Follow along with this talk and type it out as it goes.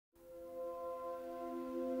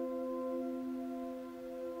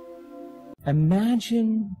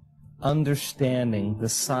Imagine understanding the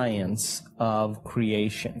science of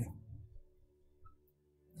creation.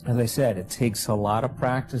 As I said, it takes a lot of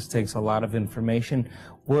practice, takes a lot of information.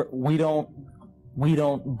 We don't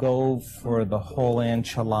go for the whole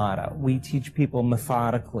enchilada. We teach people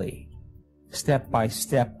methodically, step by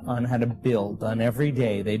step, on how to build. On every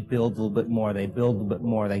day, they build a little bit more, they build a little bit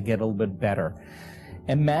more, they get a little bit better.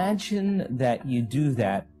 Imagine that you do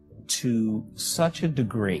that to such a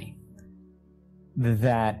degree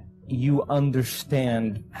that you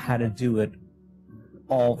understand how to do it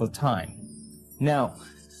all the time. Now,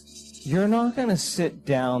 you're not going to sit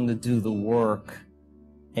down to do the work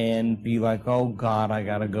and be like, oh God, I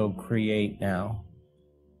got to go create now.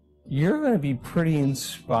 You're going to be pretty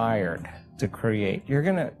inspired to create. You're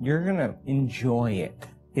going to enjoy it.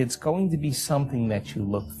 It's going to be something that you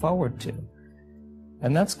look forward to.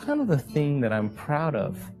 And that's kind of the thing that I'm proud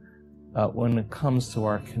of when it comes to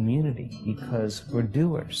our community, because we're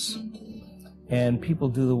doers. And people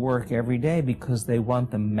do the work every day because they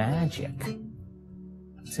want the magic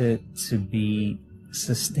to be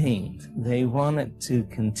sustained. They want it to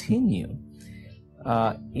continue.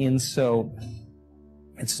 And so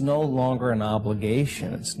it's no longer an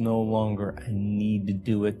obligation. It's no longer I need to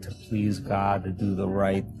do it to please God, to do the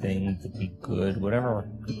right thing, to be good, whatever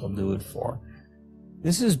people do it for.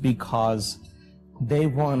 This is because they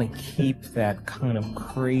want to keep that kind of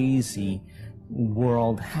crazy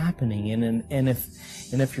world happening. And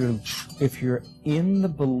if you're in the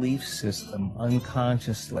belief system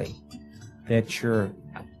unconsciously that your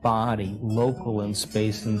body, local in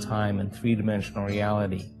space and time and three-dimensional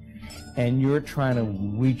reality, and you're trying to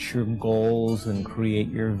reach your goals and create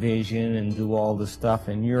your vision and do all this stuff,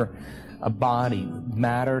 and you're a body,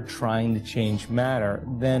 matter, trying to change matter,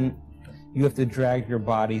 then you have to drag your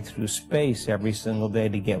body through space every single day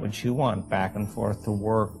to get what you want, back and forth to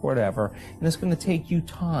work, whatever. And it's going to take you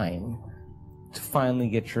time to finally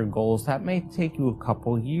get your goals. That may take you a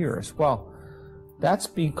couple years. Well, that's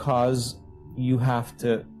because you have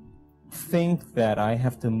to think that I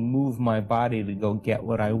have to move my body to go get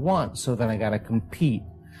what I want. So then I got to compete.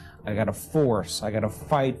 I got to force. I got to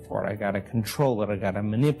fight for it. I got to control it. I got to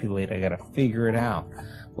manipulate. I got to figure it out.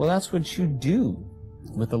 Well, that's what you do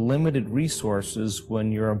with the limited resources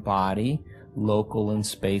when you're a body, local in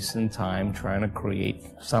space and time, trying to create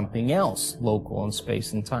something else, local in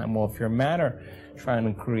space and time. Well, if you're matter,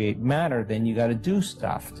 trying to create matter, then you got to do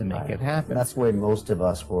stuff to make it happen. That's the way most of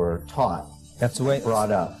us were taught. That's the way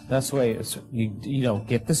brought up. That's the way it's, you know,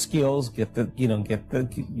 get the skills, get the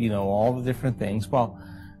all the different things. Well,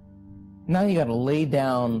 now you got to lay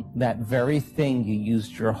down that very thing you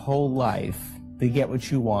used your whole life to get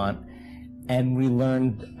what you want, and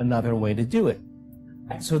relearn another way to do it.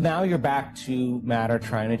 So now you're back to matter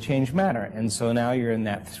trying to change matter. And so now you're in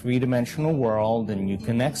that three-dimensional world, and you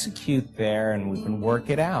can execute there, and we can work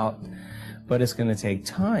it out, but it's going to take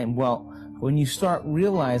time. Well, when you start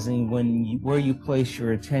realizing where you place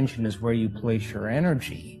your attention is where you place your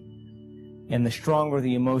energy, and the stronger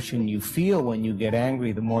the emotion you feel when you get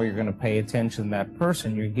angry, the more you're going to pay attention to that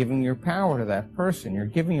person. You're giving your power to that person. You're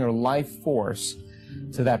giving your life force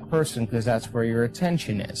to that person because that's where your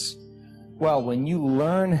attention is. Well, when you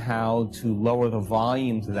learn how to lower the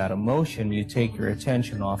volume to that emotion, you take your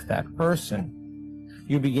attention off that person.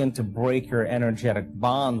 You begin to break your energetic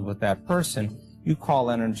bond with that person. You call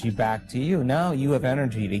energy back to you. Now you have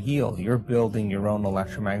energy to heal. You're building your own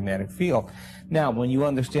electromagnetic field. Now, when you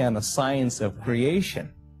understand the science of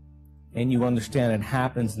creation, and you understand it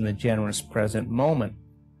happens in the generous present moment,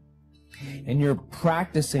 and you're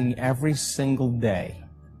practicing every single day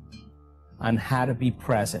on how to be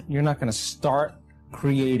present. You're not going to start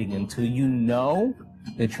creating until you know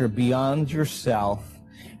that you're beyond yourself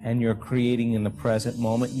and you're creating in the present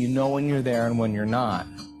moment. You know when you're there and when you're not.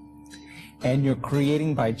 And you're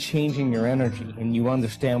creating by changing your energy. And you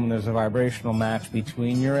understand when there's a vibrational match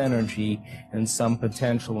between your energy and some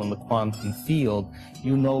potential in the quantum field,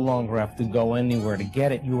 you no longer have to go anywhere to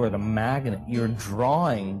get it. You are the magnet. You're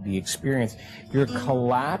drawing the experience. You're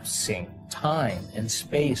collapsing time and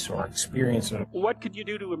space or experience. What could you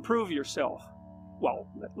do to improve yourself? Well,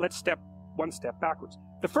 let's step one step backwards.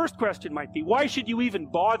 The first question might be, why should you even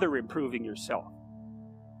bother improving yourself?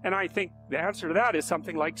 And I think the answer to that is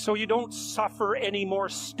something like, so you don't suffer any more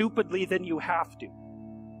stupidly than you have to.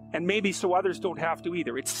 And maybe so others don't have to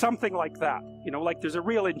either. It's something like that. You know, like there's a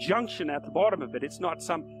real injunction at the bottom of it. It's not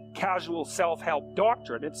some casual self-help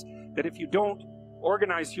doctrine. It's that if you don't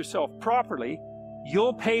organize yourself properly,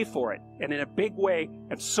 you'll pay for it, and in a big way,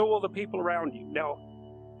 and so will the people around you. Now,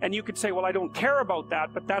 and you could say, well, I don't care about that,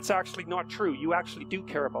 but that's actually not true. You actually do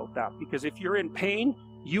care about that, because if you're in pain,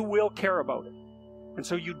 you will care about it. And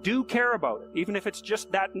so you do care about it, even if it's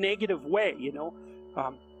just that negative way, you know.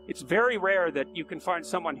 It's very rare that you can find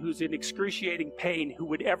someone who's in excruciating pain who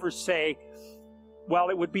would ever say, well,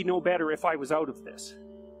 it would be no better if I was out of this.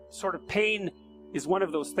 Sort of pain is one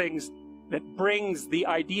of those things that brings the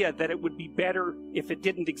idea that it would be better if it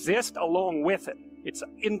didn't exist along with it. It's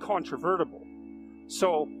incontrovertible.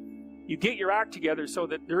 So you get your act together so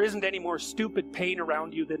that there isn't any more stupid pain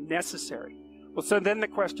around you than necessary. Well, so then the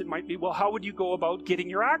question might be, well, how would you go about getting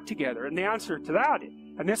your act together? And the answer to that,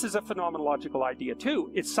 and this is a phenomenological idea too,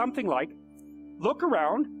 it's something like, look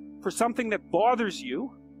around for something that bothers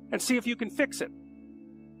you and see if you can fix it.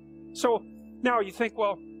 So now you think,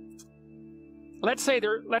 well, let's say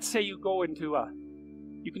you go into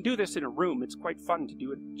you can do this in a room. It's quite fun to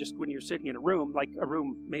do it just when you're sitting in a room, like a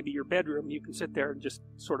room, maybe your bedroom. You can sit there and just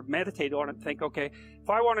sort of meditate on it and think, okay, if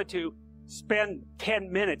I wanted to spend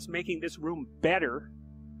 10 minutes making this room better,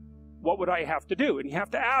 what would I have to do? And you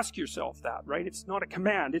have to ask yourself that, right? It's not a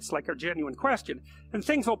command, it's like a genuine question. And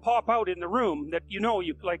things will pop out in the room that you know,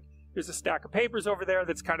 like, there's a stack of papers over there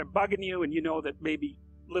that's kind of bugging you, and you know that maybe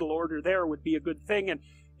little order there would be a good thing, and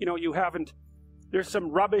you know, there's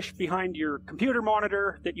some rubbish behind your computer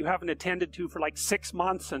monitor that you haven't attended to for like 6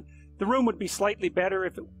 months, and the room would be slightly better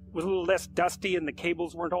if it was a little less dusty and the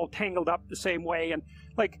cables weren't all tangled up the same way. And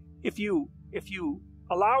like, if you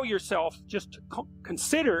allow yourself just to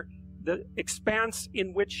consider the expanse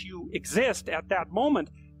in which you exist at that moment,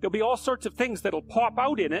 there'll be all sorts of things that'll pop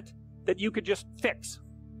out in it that you could just fix.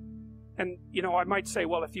 And, you know, I might say,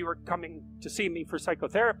 well, if you were coming to see me for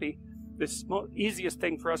psychotherapy, the easiest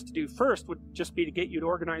thing for us to do first would just be to get you to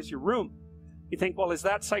organize your room. You think, well, is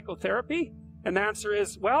that psychotherapy? And the answer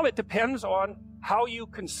is, well, it depends on how you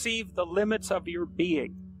conceive the limits of your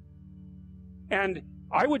being. And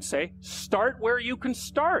I would say, start where you can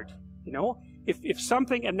start. You know, if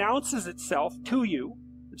something announces itself to you,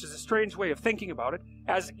 which is a strange way of thinking about it,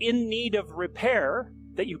 as in need of repair,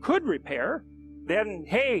 that you could repair, then,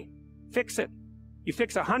 hey, fix it. You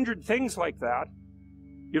fix 100 things like that,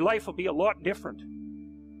 your life will be a lot different.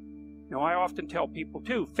 You know, I often tell people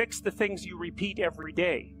too, fix the things you repeat every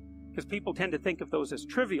day, because people tend to think of those as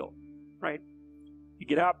trivial, right? You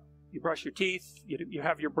get up, you brush your teeth, you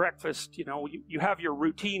have your breakfast, you know, you have your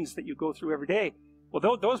routines that you go through every day.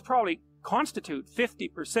 Well, those probably constitute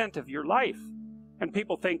 50% of your life. And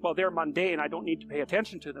people think, well, they're mundane, I don't need to pay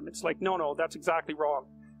attention to them. It's like, no, that's exactly wrong.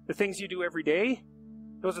 The things you do every day,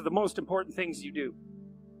 those are the most important things you do.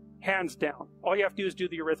 Hands down. All you have to do is do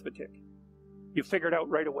the arithmetic. You figure it out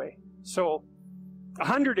right away. So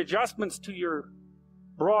 100 adjustments to your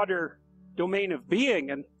broader domain of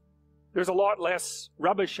being, and there's a lot less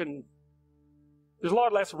rubbish around,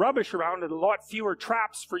 and a lot fewer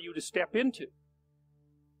traps for you to step into.